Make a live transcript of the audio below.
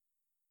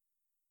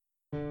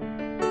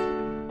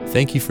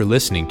Thank you for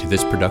listening to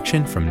this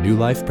production from New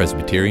Life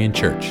Presbyterian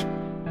Church.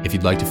 If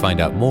you'd like to find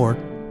out more,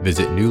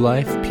 visit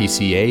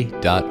newlifepca.org.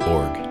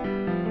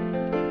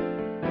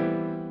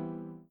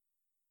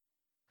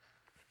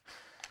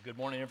 Good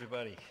morning,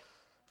 everybody.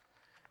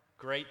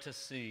 Great to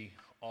see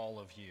all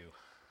of you.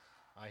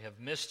 I have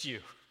missed you.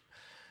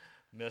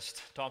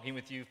 Missed talking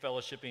with you,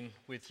 fellowshipping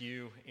with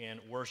you, and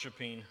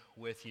worshiping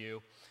with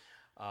you.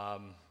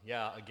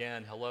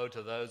 Again, hello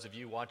to those of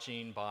you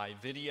watching by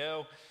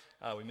video.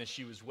 We miss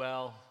you as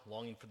well,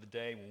 longing for the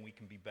day when we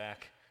can be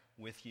back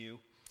with you.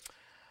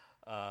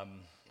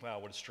 Wow,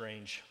 what a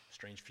strange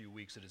few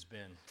weeks it has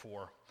been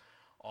for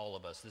all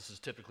of us. This is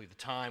typically the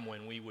time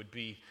when we would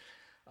be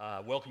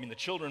welcoming the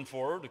children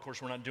forward. Of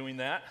course, we're not doing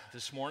that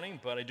this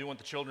morning, but I do want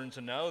the children to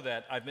know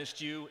that I've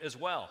missed you as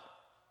well.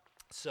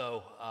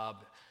 So,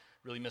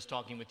 really miss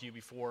talking with you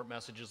before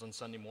messages on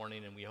Sunday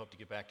morning, and we hope to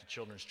get back to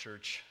Children's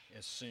Church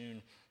as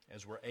soon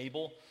as we're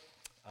able.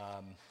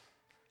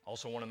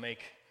 Also want to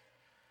make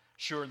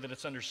sure that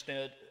it's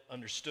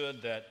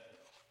understood that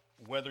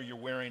whether you're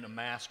wearing a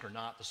mask or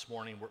not this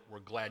morning, we're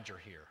glad you're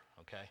here,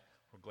 okay?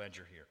 We're glad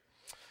you're here.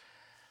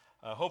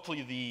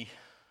 Hopefully the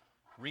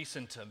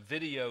recent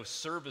video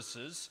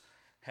services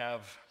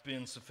have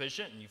been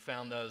sufficient and you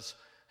found those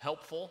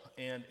helpful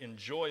and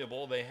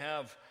enjoyable. They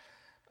have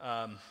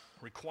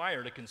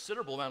required a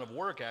considerable amount of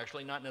work,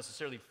 actually, not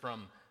necessarily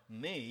from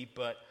me,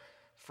 but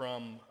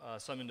from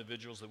some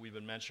individuals that we've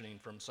been mentioning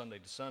from Sunday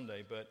to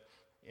Sunday, but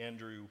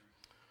Andrew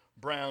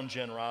Brown,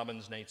 Jen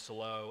Robbins, Nate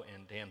Salo,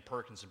 and Dan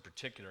Perkins in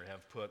particular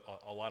have put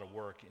a lot of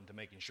work into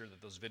making sure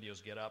that those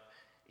videos get up,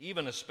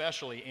 even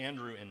especially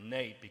Andrew and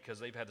Nate, because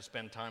they've had to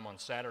spend time on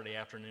Saturday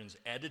afternoons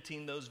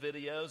editing those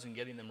videos and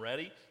getting them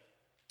ready,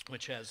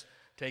 which has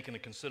taken a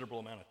considerable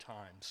amount of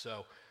time.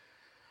 So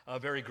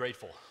very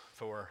grateful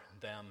for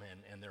them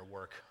and their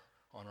work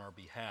on our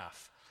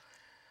behalf.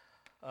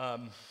 I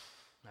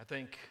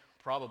think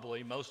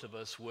probably most of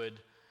us would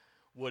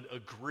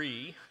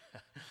agree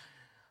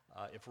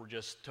if we're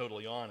just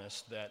totally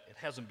honest, that it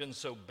hasn't been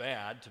so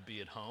bad to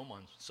be at home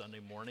on Sunday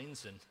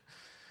mornings and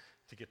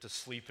to get to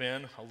sleep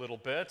in a little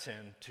bit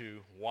and to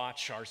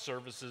watch our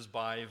services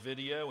by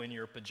video in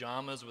your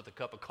pajamas with a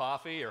cup of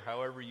coffee or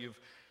however you've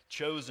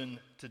chosen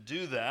to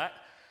do that.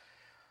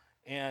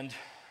 And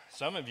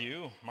some of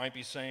you might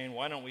be saying,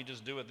 why don't we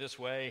just do it this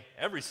way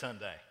every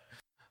Sunday?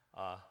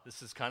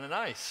 This is kind of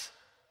nice,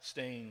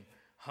 staying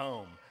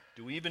home.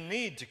 Do we even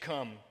need to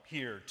come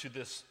here to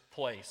this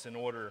place in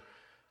order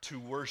to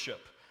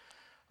worship?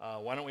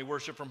 Why don't we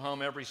worship from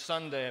home every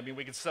Sunday? I mean,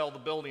 we could sell the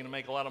building and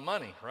make a lot of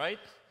money, right?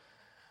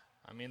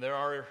 I mean, there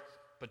are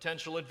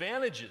potential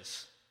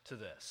advantages to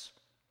this.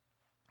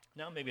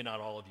 Now, maybe not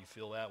all of you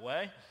feel that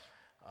way.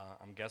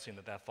 I'm guessing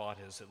that thought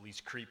has at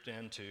least creeped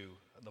into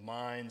the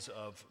minds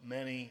of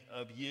many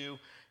of you,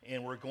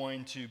 and we're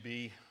going to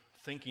be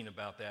thinking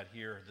about that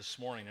here this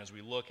morning as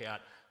we look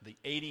at the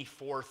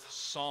 84th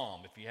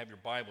Psalm. If you have your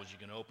Bibles, you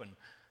can open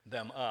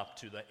them up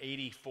to the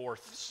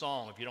 84th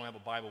Psalm. If you don't have a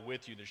Bible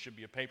with you, there should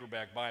be a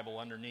paperback Bible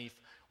underneath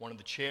one of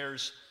the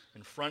chairs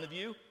in front of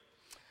you.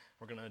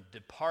 We're going to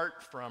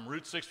depart from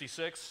Route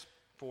 66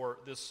 for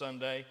this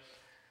Sunday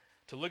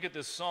to look at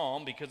this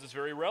psalm because it's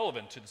very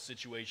relevant to the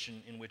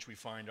situation in which we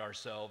find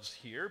ourselves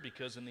here,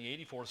 because in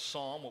the 84th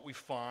Psalm what we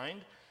find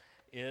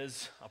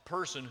is a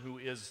person who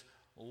is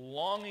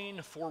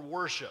longing for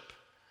worship.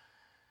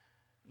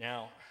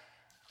 Now,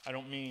 I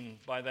don't mean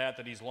by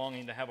that he's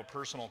longing to have a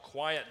personal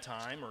quiet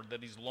time or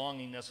that he's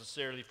longing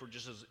necessarily for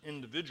just his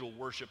individual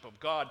worship of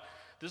God.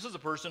 This is a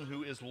person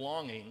who is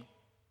longing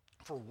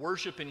for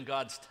worship in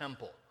God's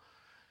temple.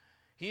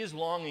 He is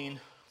longing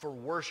for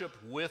worship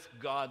with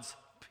God's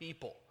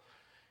people.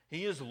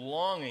 He is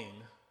longing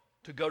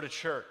to go to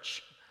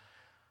church.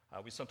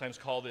 We sometimes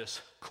call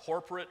this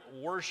corporate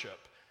worship,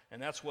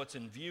 and that's what's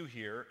in view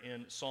here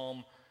in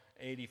Psalm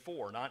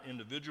 84, not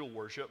individual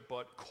worship,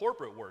 but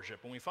corporate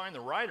worship. And we find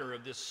the writer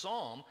of this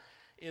psalm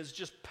is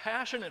just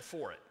passionate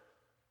for it.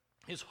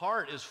 His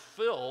heart is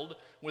filled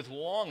with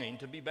longing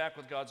to be back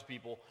with God's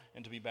people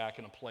and to be back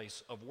in a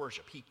place of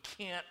worship. He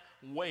can't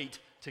wait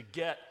to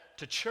get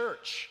to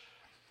church.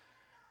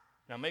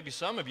 Now, maybe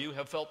some of you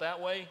have felt that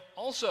way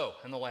also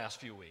in the last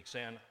few weeks,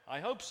 and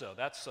I hope so.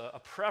 That's a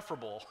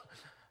preferable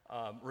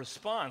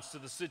response to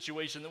the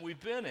situation that we've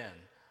been in.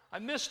 I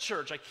miss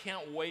church. I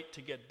can't wait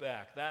to get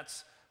back.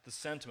 That's the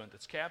sentiment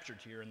that's captured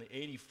here in the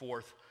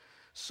 84th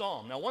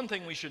Psalm. Now, one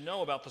thing we should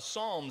know about the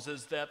Psalms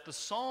is that the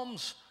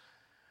Psalms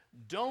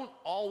don't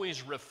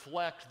always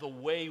reflect the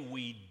way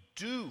we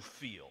do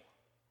feel,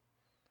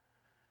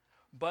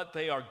 but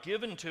they are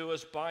given to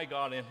us by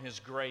God in His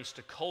grace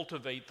to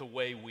cultivate the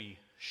way we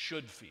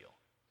should feel.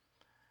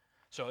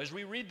 So as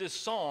we read this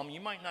psalm,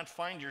 you might not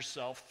find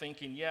yourself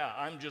thinking,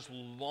 I'm just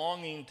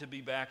longing to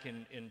be back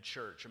in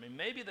church. I mean,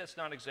 maybe that's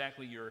not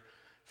exactly your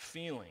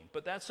feeling,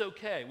 but that's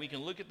okay. We can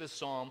look at this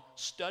psalm,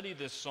 study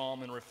this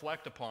psalm, and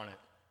reflect upon it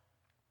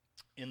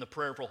in the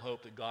prayerful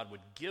hope that God would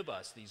give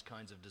us these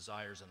kinds of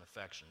desires and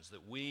affections,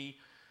 that we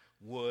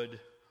would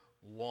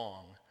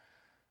long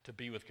to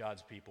be with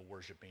God's people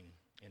worshiping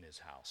in His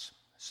house.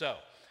 So,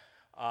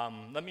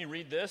 Let me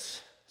read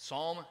this.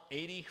 Psalm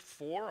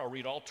 84. I'll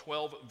read all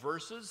 12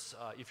 verses.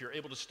 If you're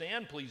able to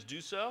stand, please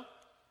do so.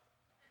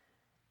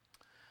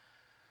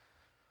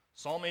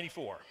 Psalm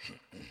 84.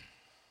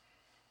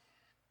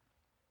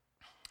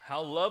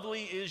 How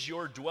lovely is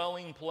your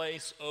dwelling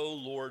place, O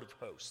Lord of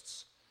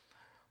hosts.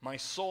 My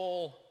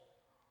soul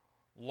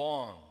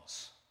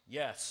longs,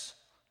 yes,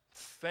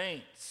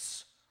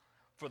 faints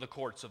for the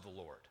courts of the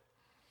Lord.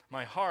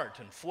 My heart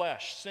and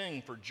flesh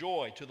sing for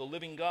joy to the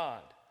living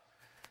God.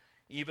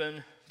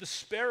 Even the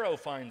sparrow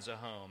finds a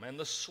home, and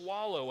the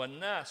swallow a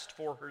nest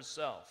for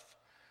herself,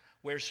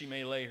 where she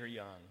may lay her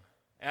young.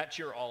 At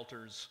your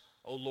altars,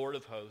 O Lord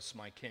of hosts,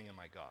 my King and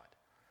my God.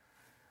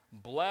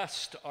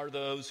 Blessed are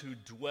those who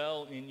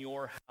dwell in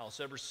your house,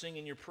 ever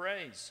singing your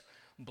praise.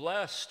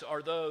 Blessed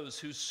are those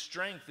whose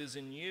strength is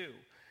in you,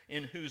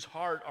 in whose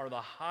heart are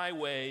the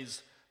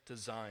highways to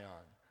Zion.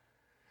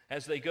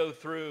 As they go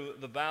through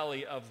the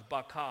valley of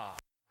Baca,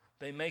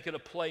 they make it a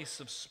place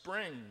of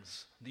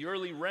springs. The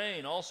early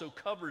rain also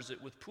covers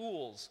it with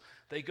pools.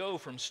 They go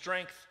from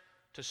strength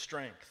to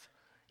strength.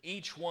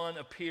 Each one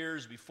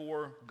appears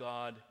before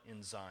God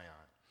in Zion.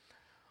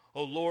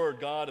 O Lord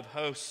God of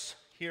hosts,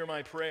 hear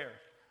my prayer.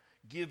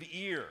 Give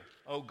ear,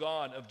 O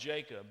God of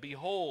Jacob.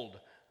 Behold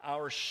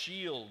our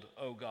shield,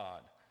 O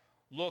God.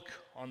 Look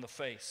on the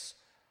face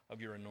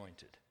of your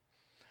anointed.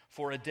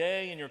 For a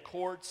day in your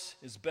courts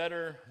is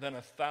better than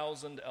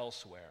 1,000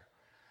 elsewhere.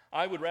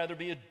 I would rather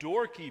be a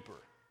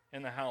doorkeeper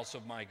in the house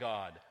of my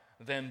God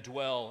than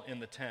dwell in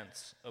the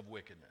tents of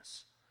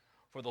wickedness.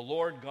 For the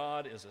Lord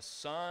God is a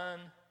sun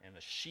and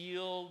a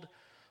shield.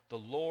 The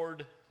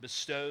Lord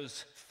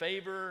bestows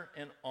favor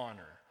and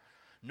honor.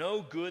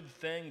 No good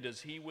thing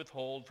does he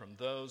withhold from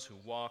those who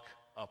walk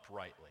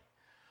uprightly.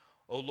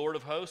 O Lord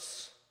of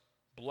hosts,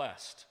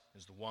 blessed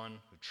is the one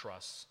who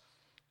trusts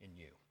in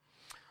you.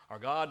 Our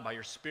God, by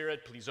your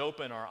Spirit, please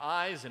open our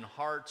eyes and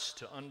hearts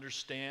to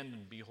understand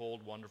and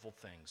behold wonderful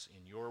things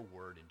in your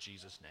word. In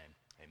Jesus'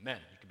 name, amen.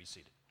 You can be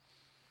seated.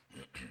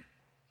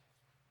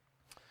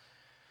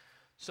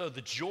 So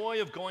the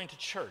joy of going to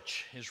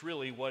church is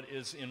really what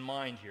is in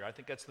mind here. I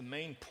think that's the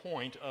main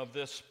point of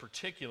this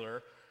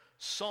particular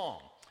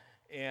psalm.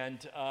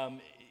 And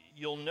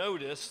you'll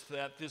notice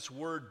that this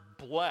word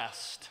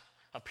blessed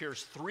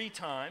appears 3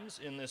 times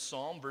in this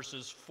psalm,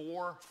 verses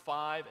 4,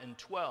 5, and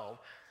 12.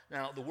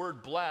 Now, the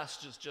word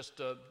blessed is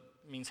just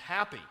means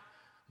happy.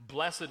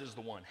 Blessed is the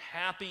one.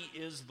 Happy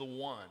is the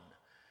one.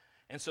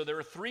 And so there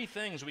are 3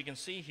 things we can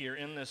see here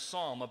in this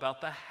psalm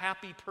about the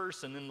happy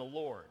person in the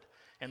Lord.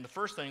 And the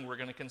first thing we're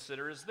going to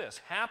consider is this.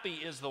 Happy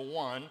is the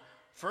one,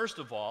 first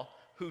of all,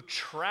 who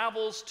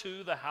travels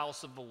to the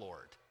house of the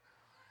Lord.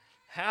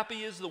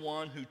 Happy is the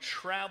one who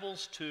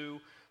travels to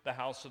the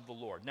house of the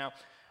Lord. Now,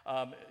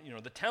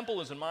 the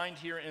temple is in mind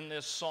here in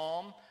this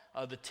psalm.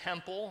 The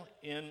temple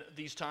in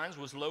these times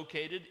was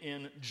located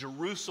in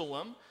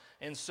Jerusalem.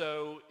 And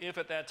so if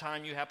at that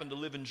time you happened to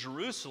live in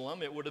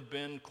Jerusalem, it would have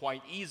been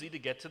quite easy to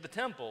get to the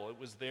temple. It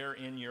was there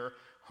in your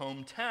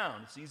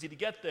hometown. It's easy to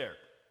get there.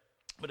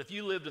 But if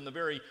you lived in the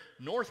very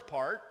north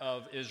part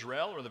of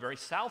Israel or the very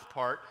south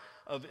part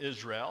of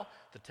Israel,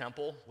 the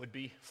temple would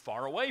be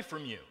far away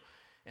from you.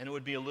 And it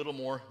would be a little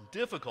more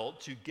difficult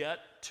to get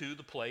to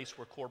the place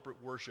where corporate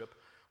worship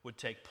would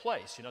take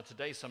place. You know,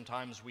 today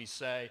sometimes we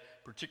say,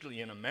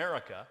 particularly in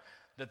America,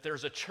 that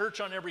there's a church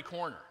on every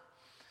corner.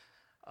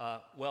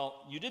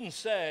 Well, you didn't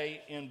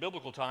say in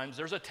biblical times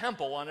there's a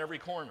temple on every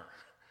corner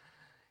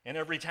in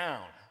every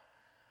town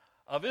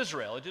of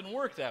Israel. It didn't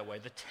work that way.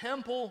 The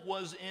temple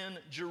was in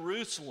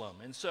Jerusalem.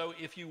 And so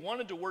if you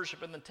wanted to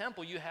worship in the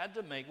temple, you had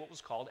to make what was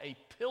called a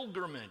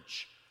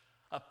pilgrimage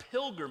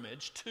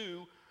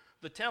to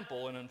the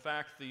temple. And in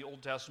fact, the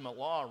Old Testament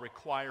law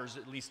requires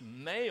at least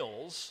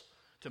males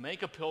to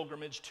make a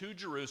pilgrimage to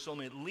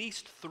Jerusalem at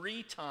least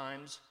 3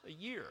 times a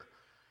year.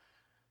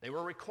 They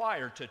were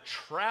required to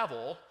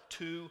travel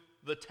to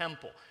the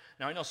temple.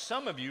 Now, I know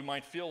some of you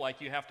might feel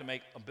like you have to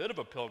make a bit of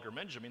a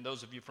pilgrimage. I mean,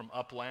 those of you from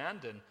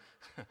Upland and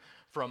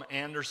from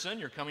Anderson,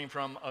 you're coming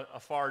from a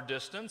far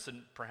distance,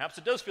 and perhaps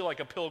it does feel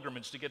like a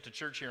pilgrimage to get to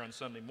church here on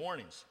Sunday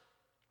mornings.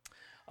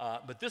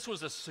 But this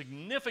was a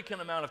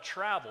significant amount of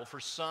travel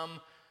for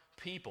some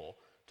people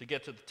to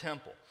get to the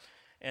temple.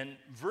 And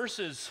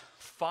verses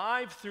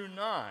 5 through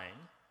 9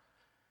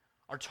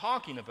 are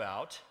talking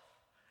about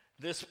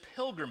this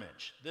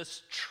pilgrimage,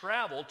 this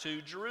travel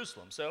to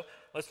Jerusalem. So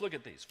let's look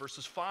at these.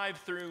 Verses 5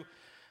 through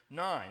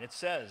 9. It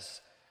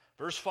says,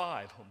 verse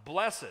 5,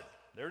 blessed,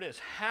 there it is,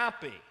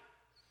 happy.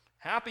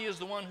 Happy is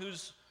the one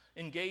who's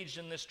engaged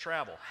in this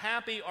travel.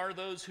 Happy are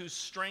those whose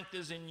strength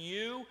is in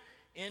you,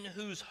 in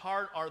whose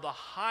heart are the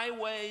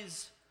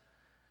highways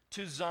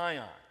to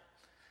Zion.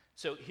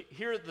 So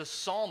here the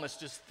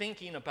psalmist is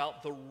thinking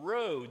about the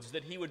roads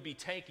that he would be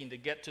taking to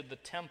get to the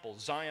temple.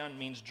 Zion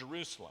means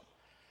Jerusalem.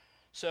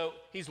 So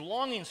he's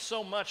longing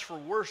so much for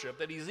worship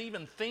that he's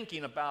even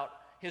thinking about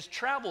his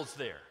travels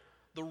there,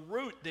 the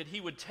route that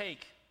he would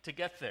take to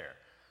get there.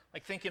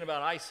 Like thinking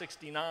about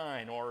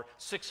I-69 or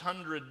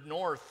 600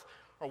 North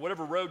or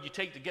whatever road you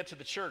take to get to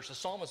the church. The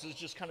psalmist is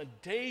just kind of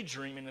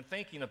daydreaming and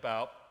thinking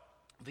about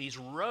these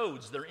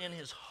roads. They're in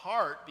his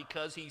heart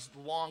because he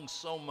longs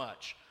so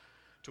much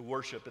to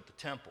worship at the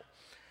temple.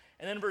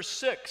 And then verse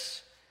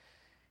 6,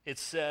 it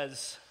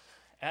says,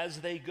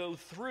 as they go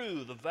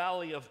through the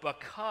valley of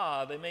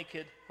Baca, they make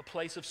it a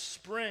place of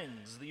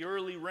springs. The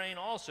early rain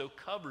also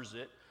covers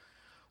it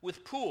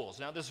with pools.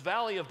 Now, this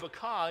valley of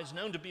Baca is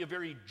known to be a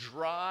very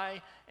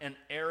dry and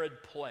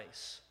arid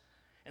place.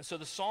 And so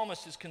the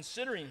psalmist is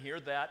considering here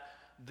that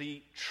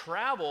the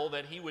travel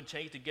that he would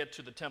take to get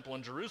to the temple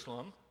in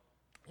Jerusalem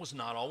was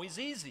not always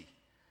easy,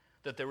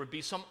 that there would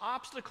be some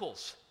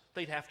obstacles.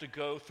 They'd have to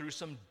go through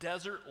some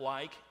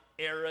desert-like,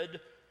 arid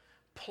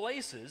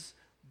places.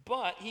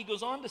 But he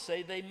goes on to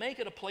say they make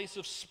it a place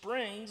of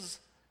springs.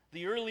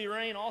 The early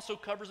rain also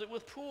covers it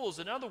with pools.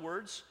 In other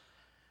words,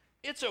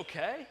 it's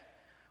okay.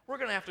 We're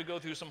going to have to go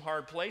through some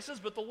hard places,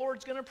 but the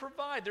Lord's going to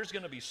provide. There's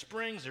going to be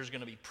springs. There's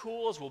going to be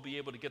pools. We'll be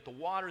able to get the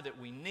water that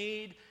we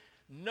need.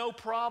 No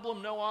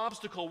problem, no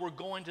obstacle. We're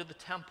going to the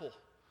temple,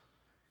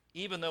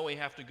 even though we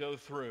have to go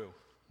through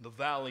the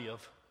valley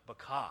of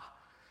Baca.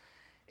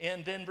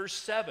 And then verse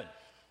 7.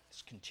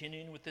 It's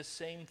continuing with this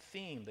same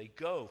theme. They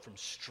go from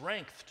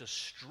strength to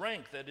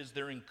strength. That is,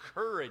 they're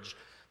encouraged.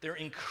 They're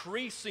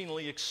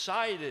increasingly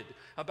excited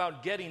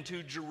about getting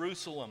to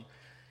Jerusalem.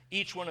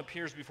 Each one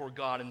appears before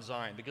God in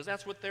Zion because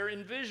that's what they're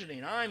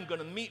envisioning. I'm going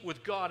to meet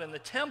with God in the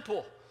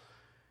temple.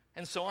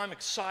 And so I'm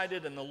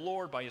excited, and the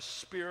Lord, by His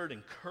Spirit,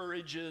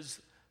 encourages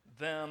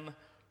them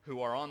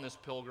who are on this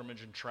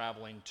pilgrimage and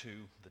traveling to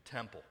the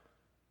temple.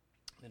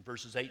 In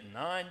verses 8 and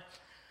 9,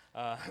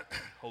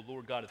 O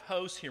Lord God of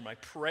hosts, hear my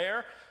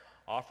prayer.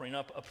 Offering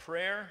up a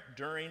prayer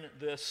during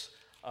this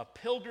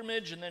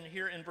pilgrimage. And then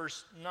here in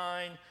verse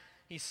 9,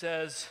 he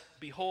says,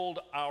 behold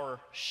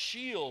our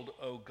shield,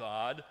 O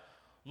God.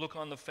 Look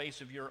on the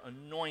face of your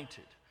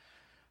anointed.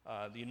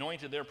 The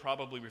anointed there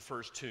probably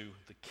refers to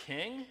the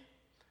king.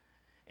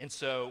 And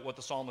so what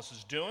the psalmist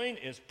is doing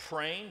is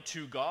praying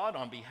to God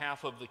on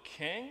behalf of the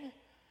king,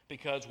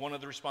 because one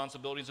of the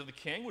responsibilities of the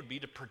king would be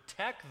to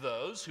protect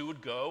those who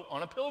would go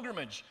on a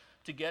pilgrimage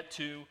to get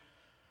to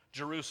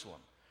Jerusalem.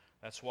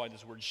 That's why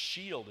this word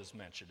shield is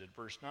mentioned in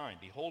verse 9.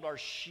 Behold our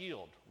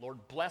shield. Lord,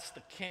 bless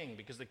the king,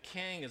 because the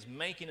king is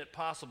making it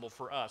possible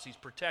for us. He's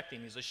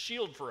protecting. He's a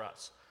shield for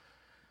us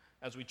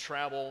as we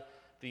travel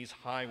these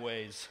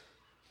highways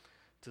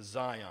to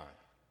Zion.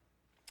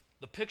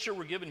 The picture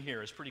we're given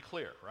here is pretty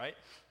clear, right?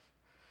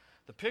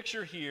 The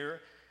picture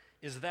here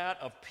is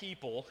that of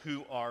people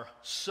who are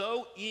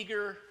so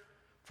eager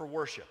for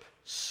worship,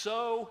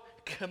 so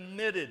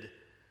committed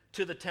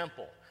to the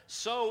temple,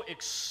 so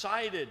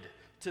excited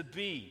to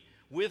be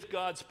with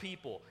God's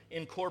people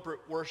in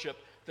corporate worship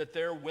that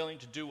they're willing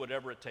to do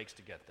whatever it takes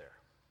to get there.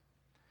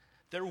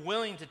 They're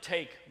willing to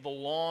take the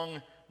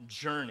long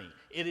journey.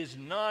 It is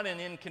not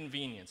an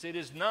inconvenience. It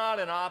is not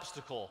an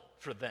obstacle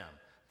for them.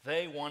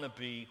 They want to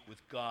be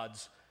with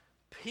God's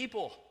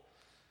people.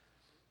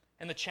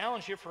 And the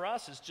challenge here for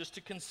us is just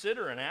to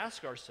consider and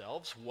ask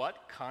ourselves,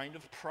 what kind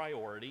of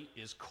priority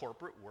is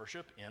corporate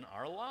worship in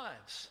our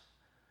lives?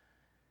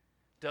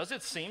 Does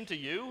it seem to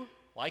you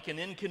like an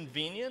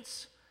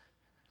inconvenience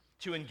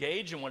to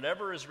engage in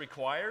whatever is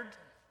required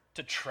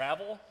to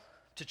travel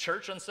to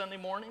church on Sunday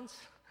mornings?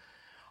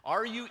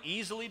 Are you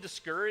easily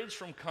discouraged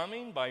from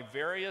coming by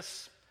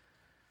various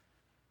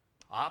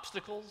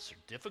obstacles or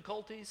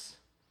difficulties?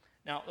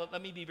 Now,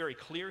 let me be very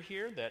clear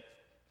here that,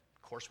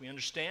 of course, we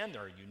understand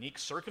there are unique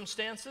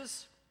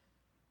circumstances.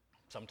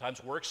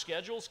 Sometimes work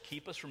schedules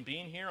keep us from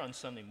being here on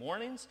Sunday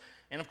mornings.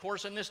 And of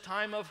course, in this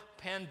time of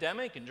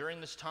pandemic and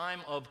during this time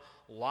of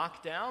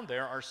lockdown,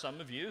 there are some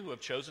of you who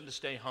have chosen to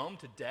stay home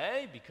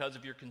today because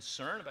of your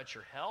concern about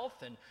your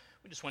health. And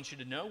we just want you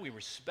to know we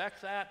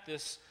respect that.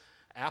 This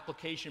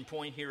application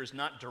point here is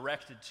not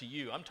directed to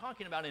you. I'm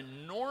talking about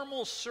in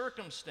normal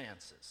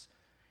circumstances.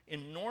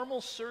 In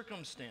normal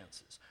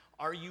circumstances,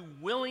 are you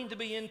willing to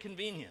be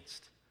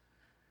inconvenienced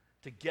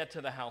to get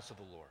to the house of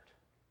the Lord,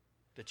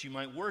 that you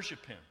might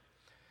worship Him?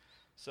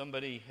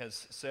 Somebody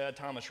has said,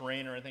 Thomas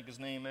Rainer, I think his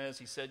name is,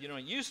 he said,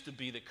 it used to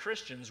be that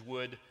Christians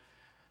would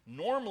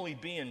normally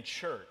be in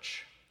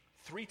church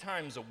 3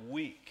 times a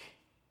week.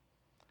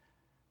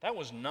 That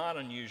was not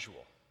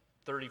unusual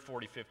 30,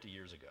 40, 50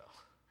 years ago.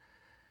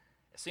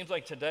 It seems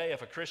like today,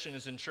 if a Christian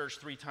is in church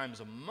 3 times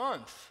a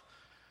month,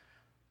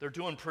 they're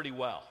doing pretty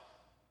well,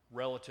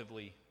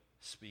 relatively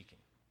speaking.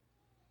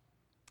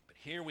 But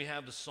here we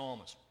have the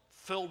psalmist,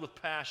 filled with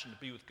passion to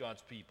be with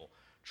God's people,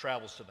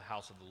 travels to the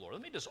house of the Lord.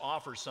 Let me just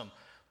offer some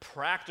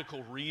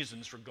practical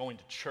reasons for going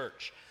to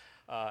church.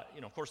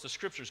 Of course, the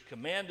Scriptures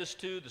command us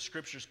to. The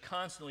Scriptures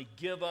constantly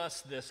give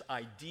us this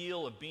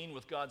ideal of being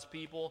with God's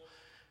people.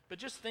 But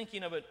just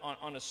thinking of it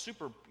on a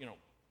super,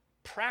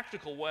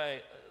 practical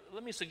way,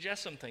 let me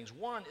suggest some things.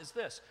 One is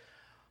this.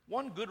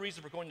 One good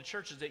reason for going to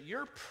church is that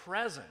your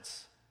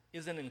presence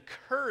is an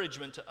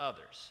encouragement to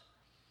others.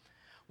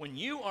 When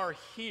you are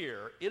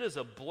here, it is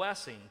a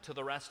blessing to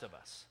the rest of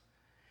us.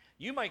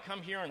 You might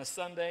come here on a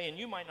Sunday and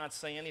you might not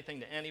say anything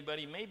to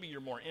anybody. Maybe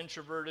you're more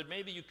introverted.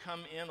 Maybe you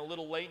come in a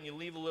little late and you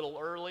leave a little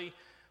early.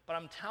 But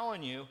I'm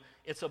telling you,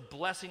 it's a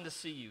blessing to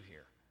see you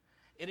here.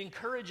 It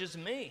encourages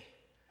me.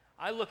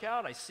 I look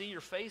out, I see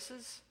your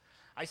faces.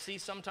 I see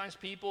sometimes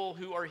people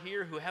who are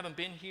here who haven't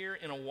been here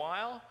in a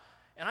while.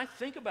 And I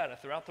think about it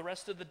throughout the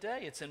rest of the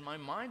day. It's in my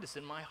mind, it's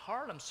in my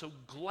heart. I'm so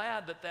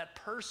glad that that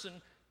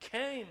person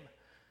came.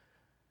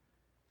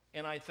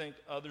 And I think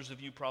others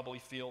of you probably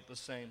feel the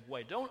same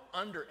way. Don't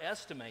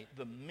underestimate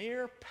the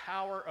mere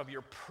power of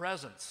your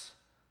presence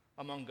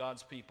among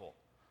God's people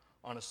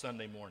on a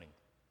Sunday morning.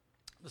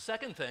 The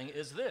second thing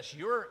is this: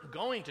 your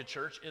going to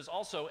church is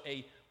also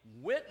a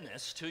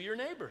witness to your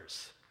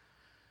neighbors.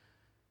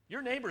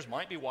 Your neighbors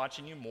might be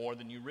watching you more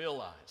than you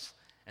realize.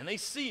 And they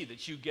see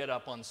that you get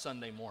up on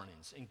Sunday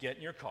mornings and get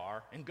in your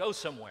car and go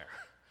somewhere.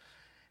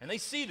 And they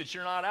see that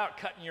you're not out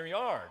cutting your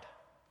yard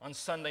on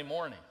Sunday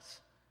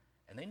mornings.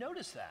 And they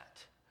notice that.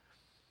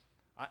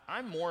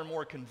 I'm more and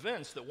more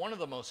convinced that one of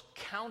the most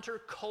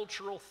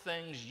countercultural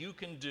things you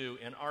can do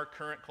in our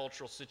current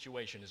cultural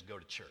situation is go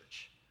to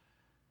church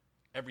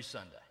every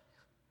Sunday.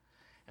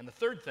 And the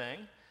third thing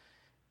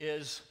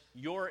is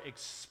your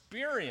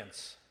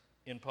experience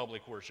in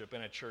public worship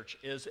in a church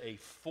is a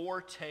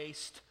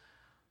foretaste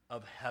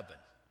of heaven.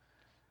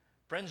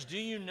 Friends, do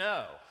you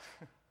know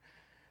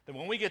that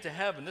when we get to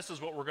heaven, this is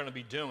what we're going to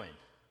be doing?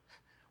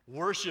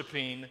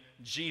 Worshiping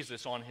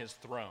Jesus on his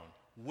throne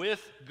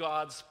with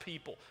God's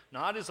people,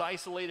 not as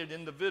isolated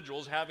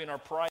individuals having our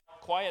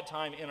quiet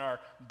time in our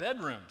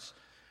bedrooms.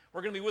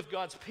 We're going to be with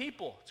God's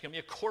people. It's going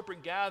to be a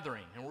corporate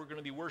gathering, and we're going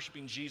to be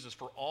worshiping Jesus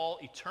for all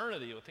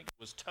eternity. I think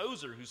it was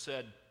Tozer who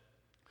said,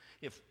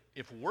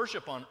 if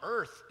worship on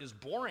earth is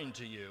boring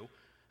to you,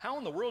 how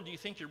in the world do you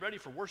think you're ready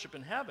for worship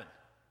in heaven?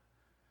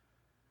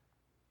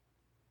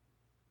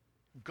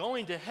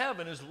 Going to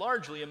heaven is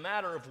largely a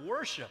matter of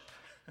worship.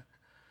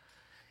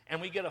 And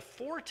we get a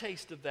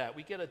foretaste of that.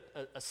 We get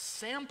a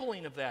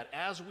sampling of that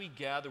as we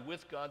gather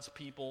with God's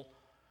people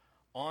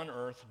on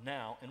earth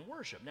now in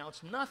worship. Now,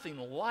 it's nothing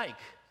like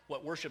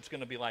what worship's going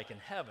to be like in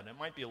heaven. It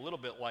might be a little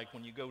bit like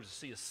when you go to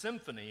see a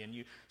symphony and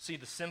you see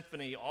the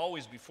symphony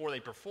always before they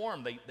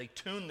perform, they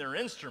tune their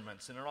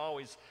instruments, and it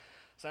always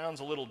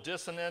sounds a little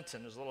dissonant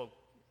and there's a little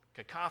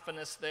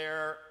cacophonous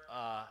there.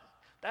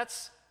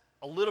 That's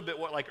a little bit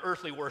what like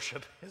earthly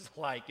worship is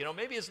like. You know,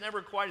 maybe it's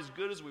never quite as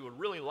good as we would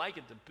really like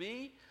it to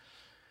be,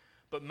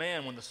 but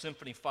man, when the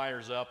symphony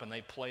fires up and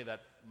they play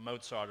that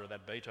Mozart or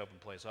that Beethoven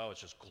plays, oh,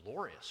 it's just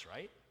glorious,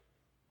 right?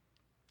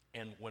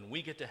 And when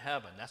we get to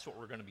heaven, that's what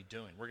we're going to be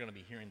doing. We're going to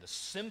be hearing the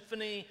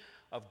symphony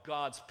of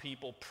God's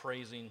people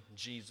praising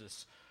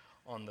Jesus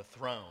on the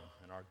throne.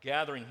 And our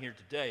gathering here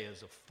today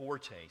is a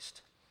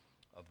foretaste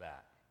of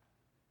that.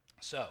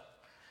 So,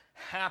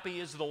 happy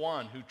is the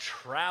one who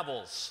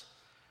travels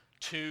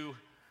to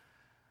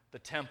the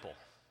temple.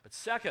 But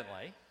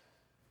secondly,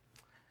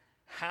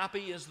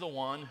 happy is the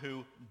one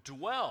who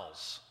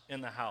dwells in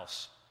the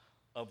house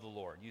of the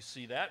Lord. You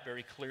see that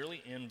very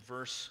clearly in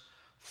verse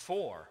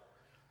 4.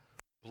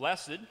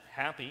 Blessed,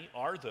 happy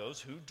are those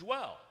who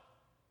dwell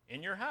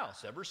in your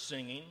house, ever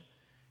singing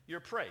your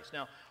praise.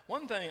 Now,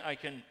 one thing I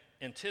can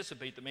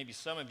anticipate that maybe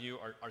some of you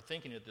are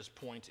thinking at this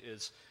point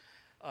is,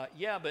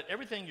 yeah, but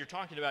everything you're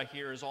talking about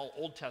here is all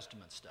Old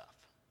Testament stuff.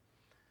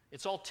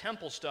 It's all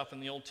temple stuff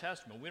in the Old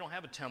Testament. We don't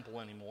have a temple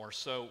anymore,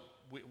 so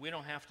we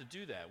don't have to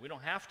do that. We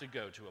don't have to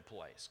go to a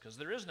place because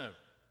there is no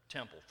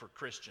temple for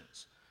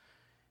Christians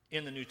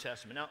in the New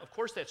Testament. Now, of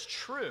course, that's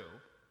true,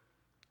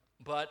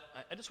 but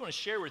I just want to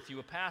share with you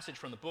a passage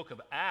from the book of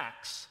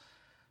Acts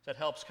that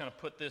helps kind of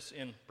put this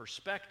in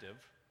perspective.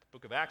 The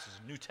book of Acts is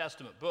a New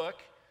Testament book,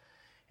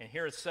 and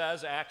here it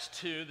says, Acts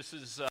 2, this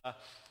is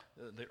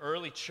the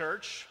early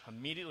church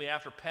immediately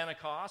after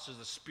Pentecost, as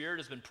the Spirit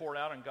has been poured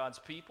out on God's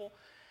people.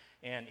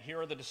 And here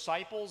are the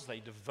disciples.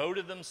 They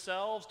devoted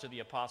themselves to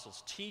the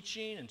apostles'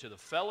 teaching and to the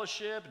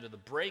fellowship and to the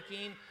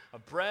breaking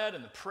of bread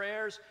and the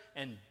prayers.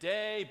 And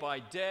day by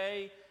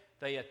day,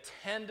 they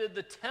attended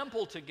the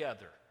temple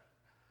together.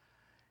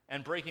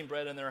 And breaking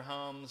bread in their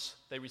homes,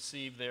 they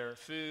received their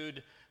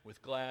food with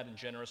glad and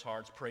generous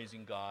hearts,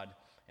 praising God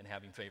and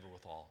having favor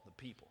with all the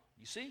people.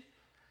 You see,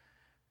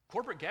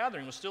 corporate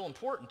gathering was still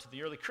important to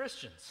the early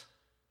Christians.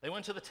 They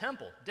went to the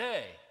temple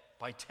day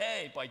by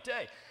day by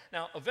day.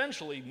 Now,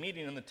 eventually,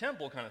 meeting in the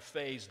temple kind of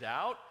phased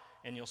out,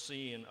 and you'll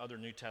see in other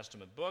New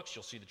Testament books,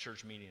 you'll see the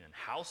church meeting in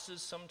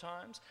houses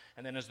sometimes,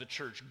 and then as the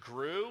church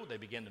grew, they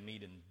began to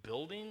meet in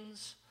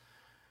buildings.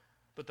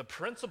 But the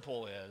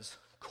principle is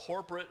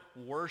corporate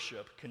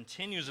worship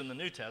continues in the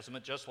New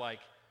Testament just like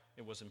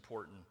it was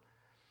important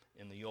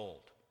in the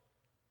Old.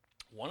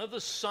 One of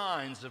the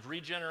signs of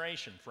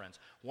regeneration, friends,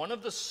 one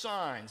of the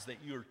signs that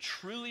you're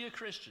truly a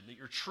Christian, that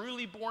you're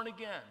truly born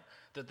again,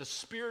 that the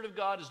Spirit of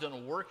God has done a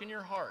work in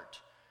your heart,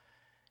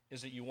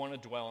 is that you want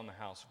to dwell in the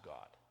house of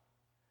God.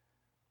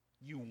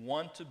 You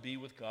want to be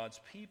with God's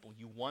people.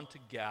 You want to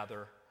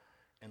gather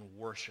and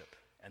worship.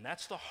 And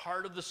that's the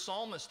heart of the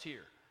psalmist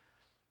here.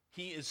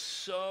 He is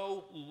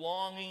so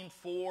longing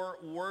for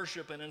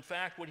worship. And in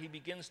fact, what he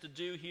begins to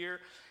do here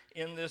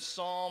in this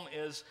psalm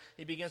is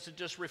he begins to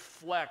just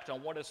reflect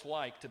on what it's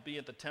like to be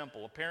at the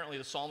temple. Apparently,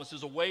 the psalmist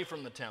is away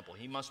from the temple.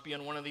 He must be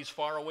in one of these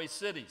faraway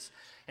cities.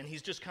 And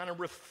he's just kind of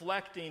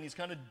reflecting. He's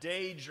kind of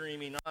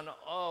daydreaming on,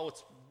 oh,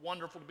 it's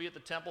wonderful to be at the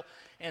temple.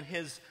 And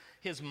his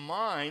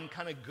mind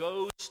kind of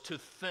goes to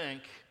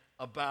think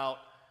about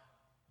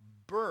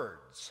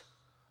birds,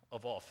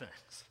 of all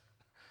things.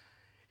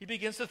 He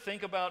begins to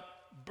think about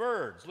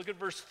birds. Look at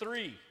verse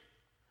 3.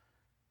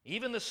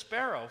 Even the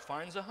sparrow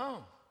finds a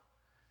home.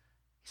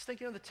 He's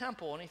thinking of the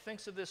temple, and he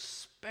thinks of this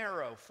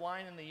sparrow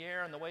flying in the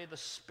air and the way the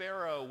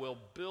sparrow will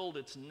build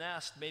its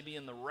nest maybe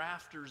in the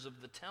rafters of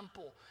the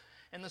temple.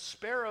 And the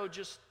sparrow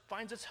just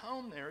finds its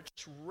home there. It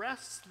just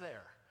rests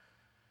there.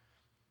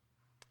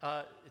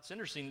 It's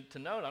interesting to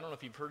note, I don't know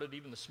if you've heard it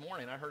even this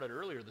morning. I heard it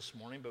earlier this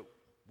morning, but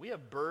we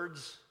have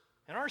birds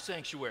in our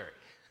sanctuary.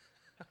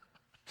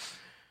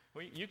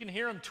 You can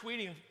hear them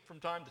tweeting from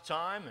time to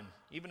time, and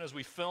even as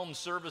we film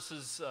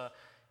services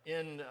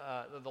in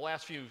the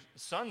last few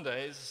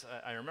Sundays,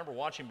 I remember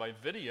watching by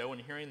video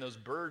and hearing those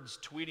birds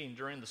tweeting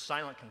during the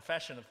silent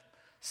confession of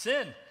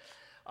sin.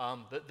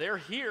 That they're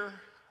here.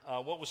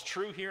 What was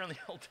true here in the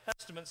Old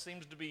Testament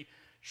seems to be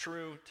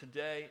true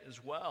today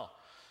as well.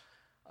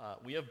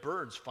 We have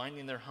birds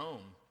finding their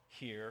home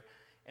here,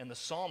 and the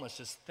psalmist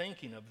is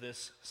thinking of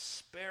this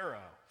sparrow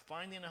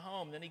finding a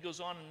home. Then he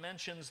goes on and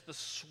mentions the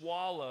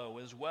swallow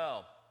as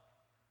well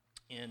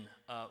in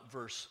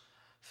verse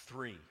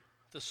 3.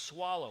 The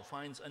swallow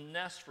finds a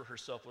nest for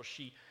herself where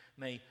she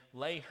may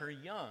lay her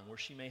young, where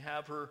she may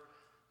have her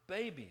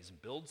babies,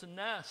 and builds a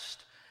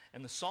nest.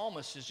 And the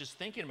psalmist is just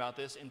thinking about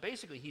this, and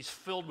basically he's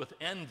filled with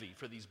envy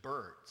for these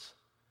birds.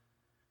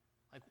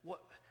 Like,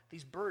 what?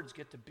 These birds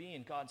get to be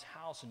in God's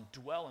house and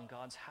dwell in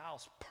God's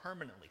house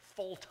permanently,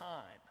 full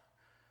time.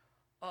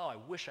 Oh, I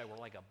wish I were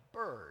like a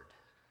bird.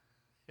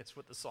 It's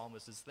what the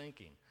psalmist is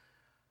thinking.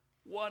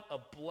 What a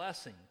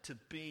blessing to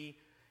be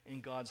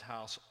in God's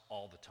house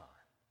all the time.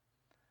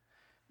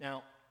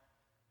 Now,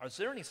 is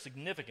there any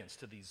significance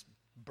to these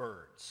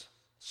birds,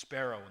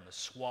 sparrow and the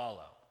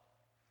swallow?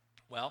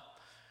 Well,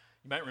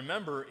 you might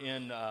remember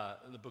in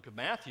the book of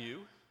Matthew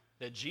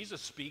that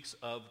Jesus speaks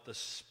of the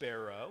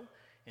sparrow,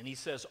 and he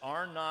says,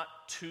 "Are not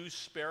 2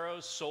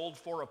 sparrows sold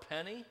for a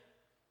penny?"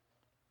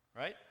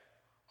 Right?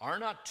 Are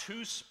not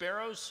 2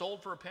 sparrows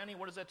sold for a penny?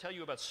 What does that tell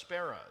you about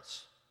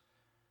sparrows?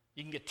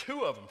 You can get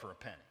 2 of them for a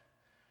penny.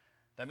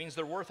 That means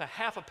they're worth a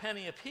half a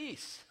penny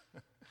apiece.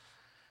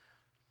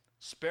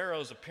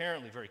 Sparrows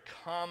apparently very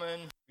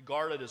common,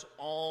 regarded as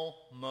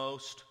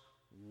almost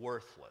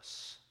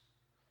worthless.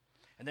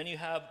 And then you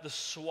have the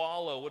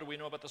swallow. What do we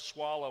know about the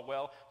swallow?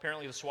 Well,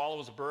 apparently the swallow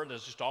is a bird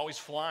that's just always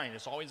flying.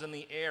 It's always in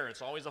the air.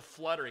 It's always a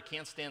flutter. It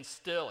can't stand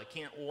still. It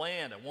can't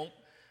land. It won't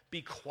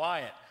be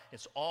quiet.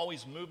 It's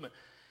always movement.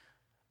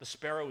 The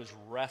sparrow is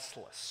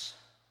restless.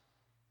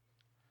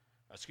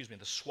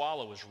 The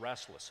swallow is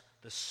restless.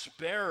 The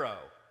sparrow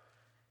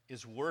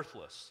is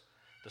worthless.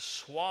 The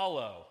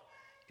swallow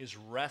is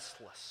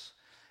restless.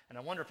 And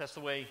I wonder if that's the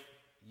way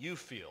you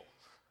feel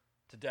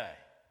today.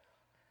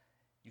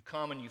 You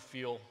come and you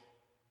feel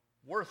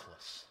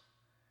worthless.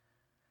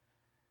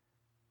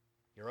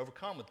 You're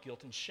overcome with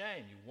guilt and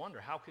shame. You wonder,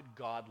 how could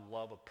God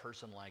love a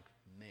person like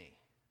me?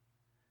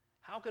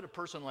 How could a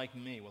person like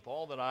me, with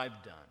all that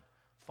I've done,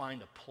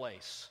 find a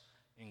place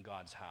in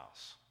God's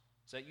house?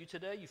 Is that you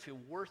today? You feel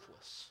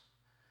worthless.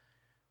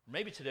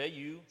 Maybe today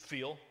you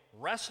feel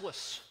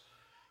restless.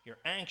 You're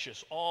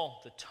anxious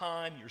all the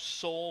time. Your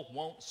soul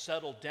won't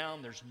settle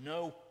down. There's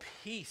no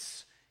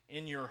peace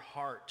in your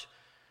heart.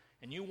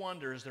 And you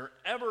wonder, is there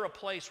ever a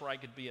place where I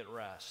could be at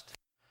rest?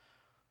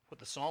 What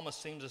the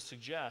psalmist seems to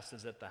suggest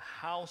is that the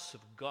house of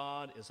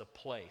God is a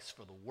place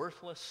for the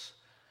worthless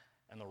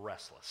and the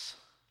restless.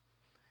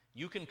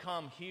 You can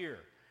come here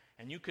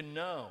and you can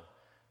know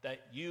that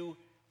you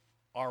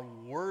are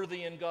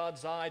worthy in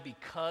God's eye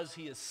because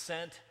he has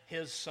sent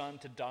his son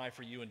to die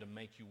for you and to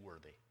make you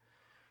worthy.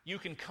 You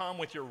can come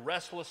with your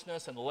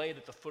restlessness and lay it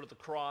at the foot of the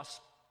cross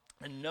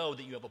and know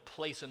that you have a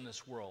place in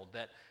this world,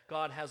 that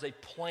God has a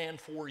plan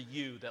for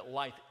you, that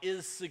life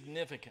is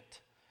significant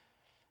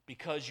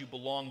because you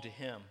belong to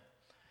him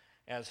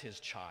as his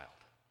child.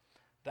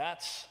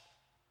 That's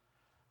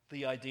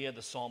the idea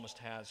the psalmist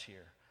has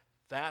here.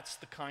 That's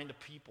the kind of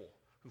people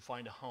who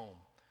find a home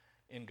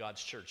in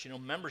God's church. You know,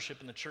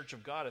 membership in the church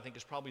of God, I think,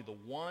 is probably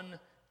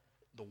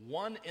the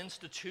one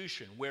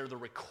institution where the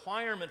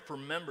requirement for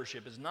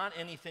membership is not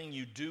anything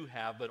you do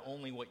have, but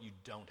only what you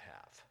don't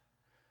have.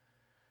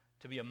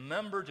 To be a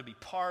member, to be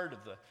part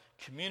of the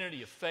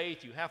community of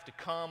faith, you have to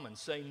come and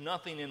say,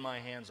 "Nothing in my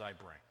hands I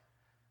bring.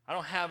 I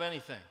don't have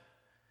anything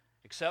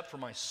except for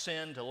my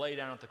sin to lay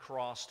down at the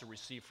cross to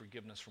receive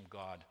forgiveness from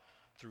God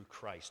through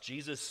Christ."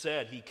 Jesus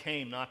said he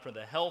came not for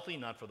the healthy,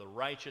 not for the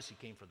righteous. He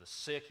came for the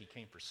sick. He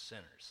came for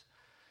sinners.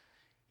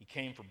 He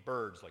came for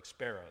birds like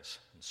sparrows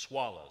and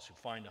swallows who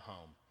find a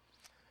home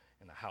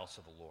in the house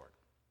of the Lord.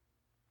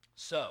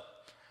 So,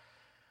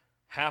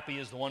 happy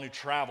is the one who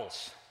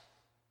travels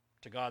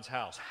to God's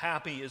house.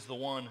 Happy is the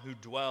one who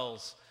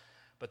dwells.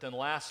 But then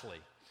lastly,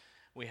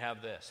 we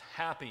have this.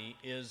 Happy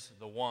is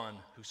the one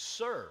who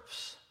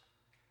serves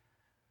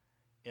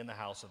in the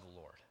house of the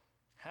Lord.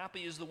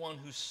 Happy is the one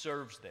who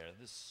serves there.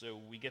 So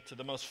we get to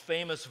the most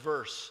famous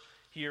verse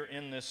here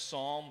in this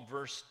psalm,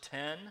 verse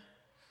 10.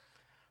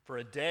 For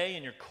a day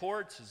in your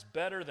courts is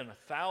better than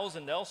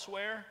 1,000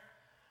 elsewhere.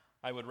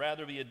 I would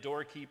rather be a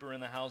doorkeeper in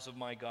the house of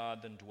my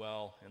God than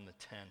dwell in the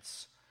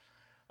tents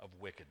of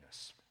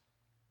wickedness.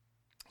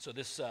 So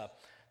this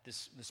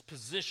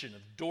position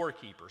of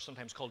doorkeeper,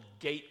 sometimes called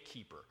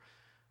gatekeeper,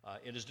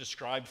 it is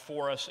described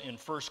for us in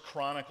 1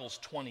 Chronicles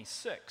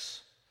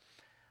 26.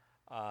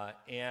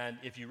 And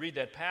if you read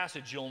that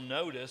passage, you'll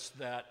notice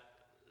that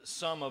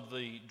some of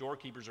the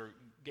doorkeepers or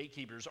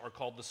gatekeepers are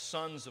called the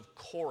sons of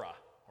Korah,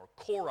 or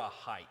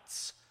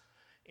Korahites.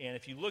 And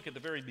if you look at the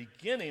very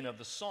beginning of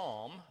the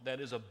psalm,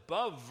 that is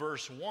above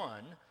verse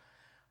 1,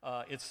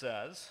 it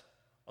says,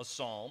 a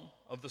psalm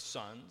of the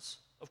sons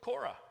of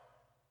Korah.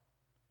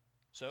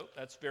 So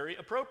that's very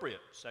appropriate.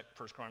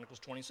 1 Chronicles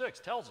 26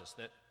 tells us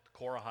that the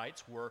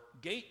Korahites were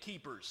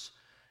gatekeepers.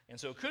 And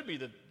so it could be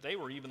that they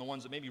were even the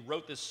ones that maybe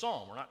wrote this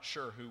psalm. We're not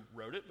sure who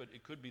wrote it, but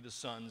it could be the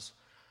sons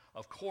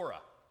of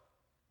Korah.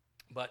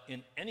 But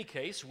in any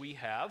case, we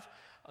have,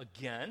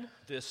 again,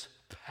 this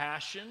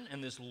passion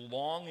and this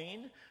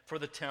longing for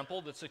the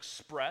temple that's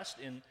expressed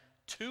in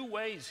two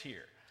ways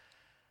here.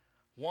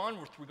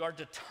 One, with regard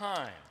to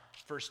time,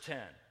 verse 10.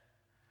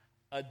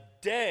 A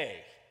day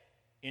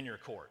in your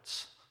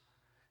courts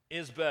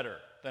is better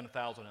than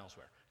 1,000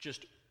 elsewhere.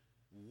 Just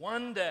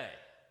one day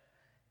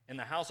in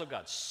the house of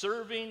God,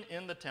 serving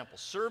in the temple,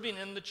 serving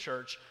in the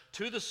church,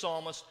 to the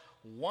psalmist,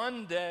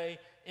 one day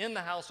in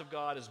the house of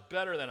God is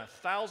better than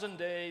 1,000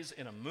 days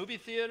in a movie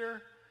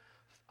theater,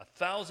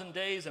 1,000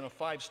 days in a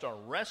 5-star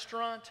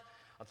restaurant,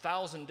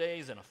 1,000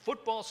 days in a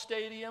football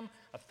stadium,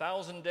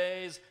 1,000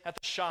 days at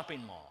the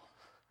shopping mall.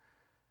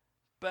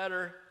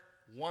 Better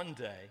one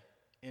day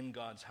in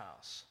God's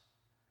house.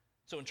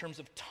 So in terms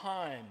of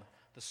time,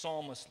 the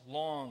psalmist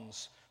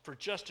longs for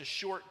just a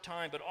short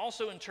time, but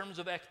also in terms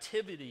of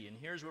activity. And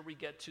here's where we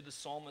get to the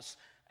psalmist's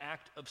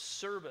act of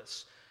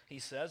service. He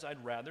says,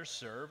 I'd rather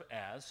serve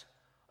as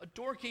a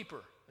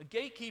doorkeeper, a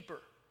gatekeeper.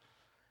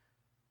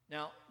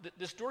 Now,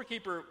 this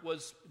doorkeeper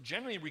was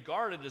generally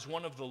regarded as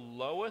one of the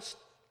lowest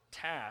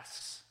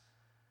tasks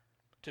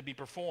to be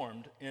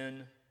performed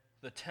in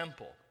the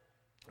temple.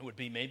 It would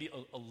be maybe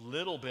a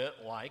little bit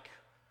like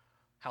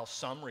how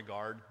some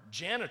regard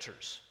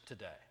janitors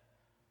today.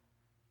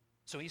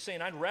 So he's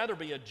saying, I'd rather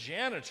be a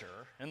janitor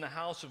in the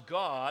house of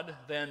God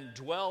than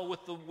dwell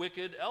with the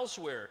wicked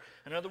elsewhere.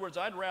 In other words,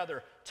 I'd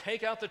rather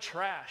take out the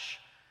trash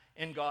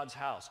in God's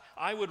house.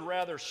 I would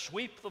rather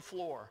sweep the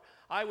floor.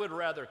 I would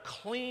rather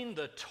clean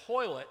the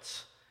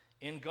toilets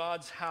in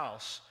God's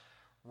house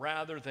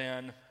rather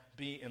than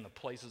be in the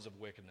places of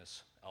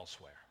wickedness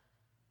elsewhere.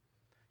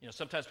 You know,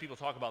 sometimes people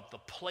talk about the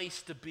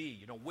place to be.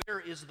 You know,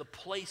 where is the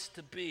place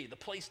to be? The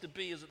place to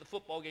be is at the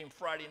football game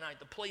Friday night.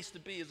 The place to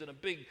be is in a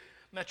big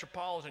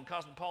metropolitan,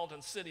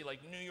 cosmopolitan city like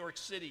New York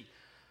City.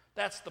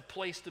 That's the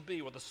place to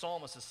be. What the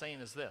psalmist is saying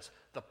is this: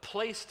 the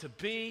place to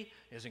be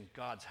is in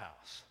God's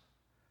house.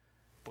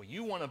 But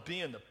you want to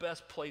be in the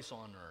best place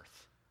on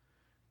earth,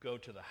 go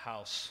to the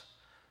house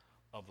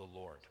of the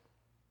Lord.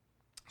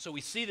 So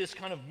we see this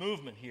kind of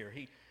movement here.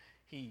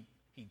 He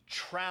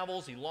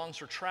travels, he longs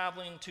for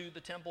traveling to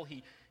the temple.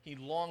 He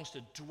longs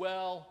to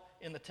dwell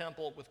in the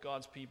temple with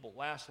God's people.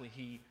 Lastly,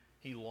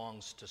 he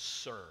longs to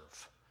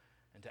serve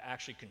and to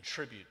actually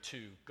contribute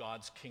to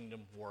God's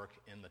kingdom work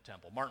in the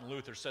temple. Martin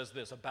Luther says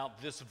this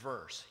about this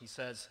verse. He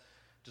says,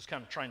 just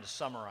kind of trying to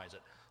summarize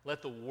it,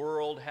 let the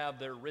world have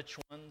their rich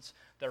ones,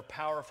 their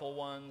powerful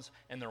ones,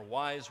 and their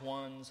wise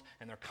ones,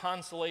 and their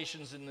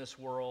consolations in this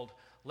world.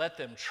 Let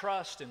them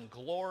trust and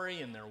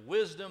glory in their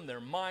wisdom,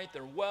 their might,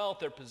 their wealth,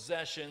 their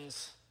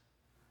possessions.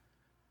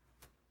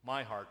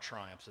 My heart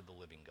triumphs of the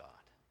living God.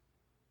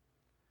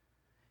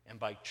 And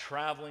by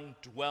traveling,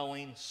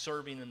 dwelling,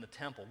 serving in the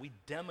temple, we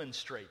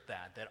demonstrate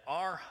that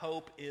our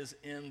hope is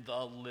in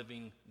the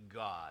living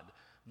God,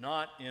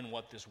 not in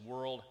what this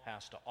world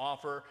has to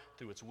offer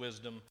through its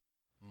wisdom,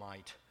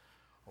 might,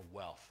 or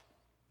wealth.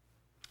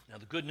 Now,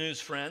 the good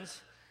news,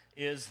 friends,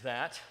 is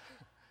that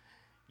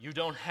you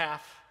don't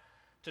have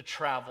to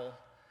travel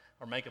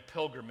or make a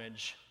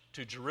pilgrimage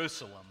to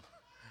Jerusalem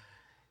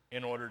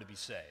in order to be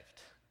saved.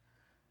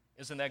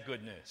 Isn't that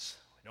good news?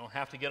 We don't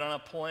have to get on a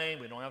plane.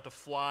 We don't have to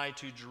fly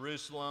to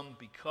Jerusalem,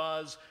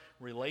 because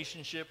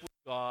relationship with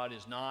God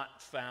is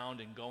not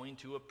found in going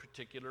to a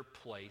particular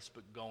place,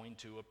 but going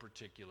to a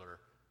particular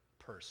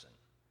person.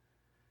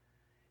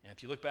 And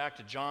if you look back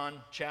to John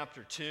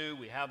chapter 2,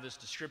 we have this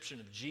description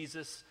of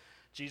Jesus.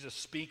 Jesus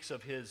speaks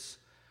of his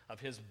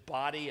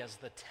body as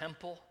the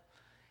temple,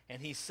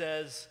 and he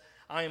says,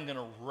 I am going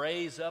to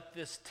raise up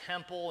this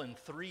temple in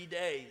 3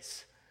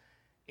 days.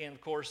 And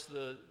of course,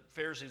 the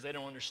Pharisees, they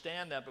don't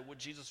understand that, but what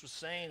Jesus was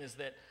saying is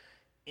that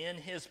in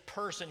his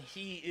person,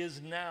 he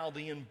is now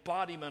the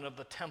embodiment of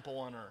the temple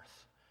on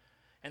earth.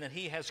 and that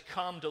he has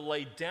come to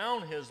lay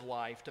down his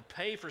life to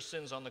pay for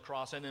sins on the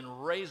cross and then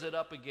raise it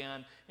up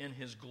again in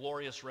his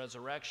glorious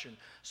resurrection,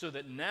 so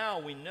that now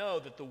we know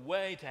that the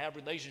way to have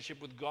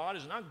relationship with God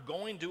is not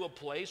going to a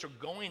place or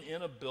going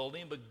in a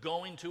building, but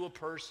going to a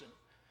person,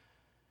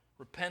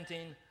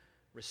 repenting,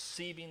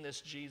 receiving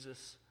this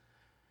Jesus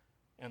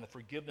and the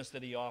forgiveness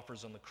that he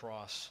offers on the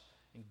cross,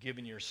 and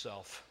giving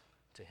yourself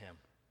to him.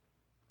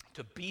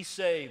 To be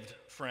saved,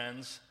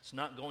 friends, it's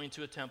not going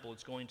to a temple,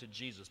 it's going to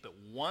Jesus. But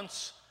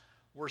once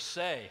we're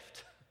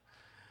saved,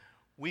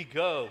 we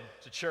go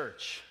to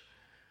church.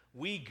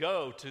 We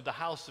go to the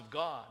house of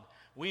God.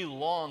 We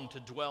long to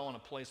dwell in a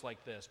place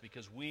like this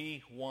because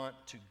we want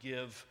to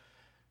give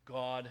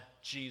God,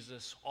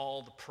 Jesus,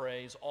 all the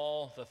praise,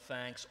 all the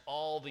thanks,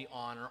 all the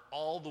honor,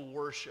 all the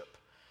worship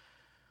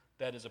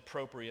that is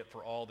appropriate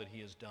for all that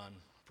he has done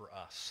for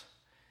us.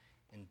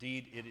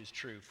 Indeed, it is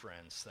true,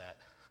 friends, that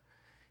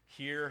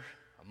here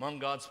among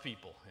God's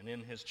people and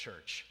in his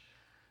church,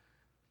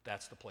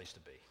 that's the place to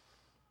be.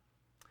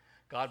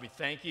 God, we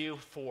thank you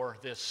for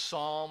this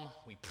psalm.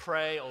 We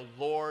pray, O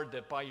Lord,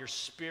 that by your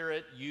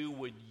Spirit you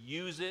would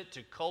use it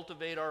to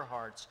cultivate our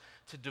hearts,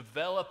 to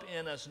develop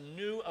in us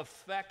new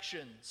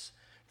affections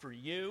for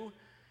you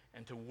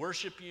and to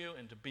worship you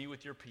and to be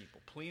with your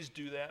people. Please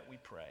do that, we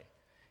pray.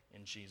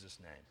 In Jesus'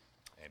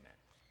 name, amen.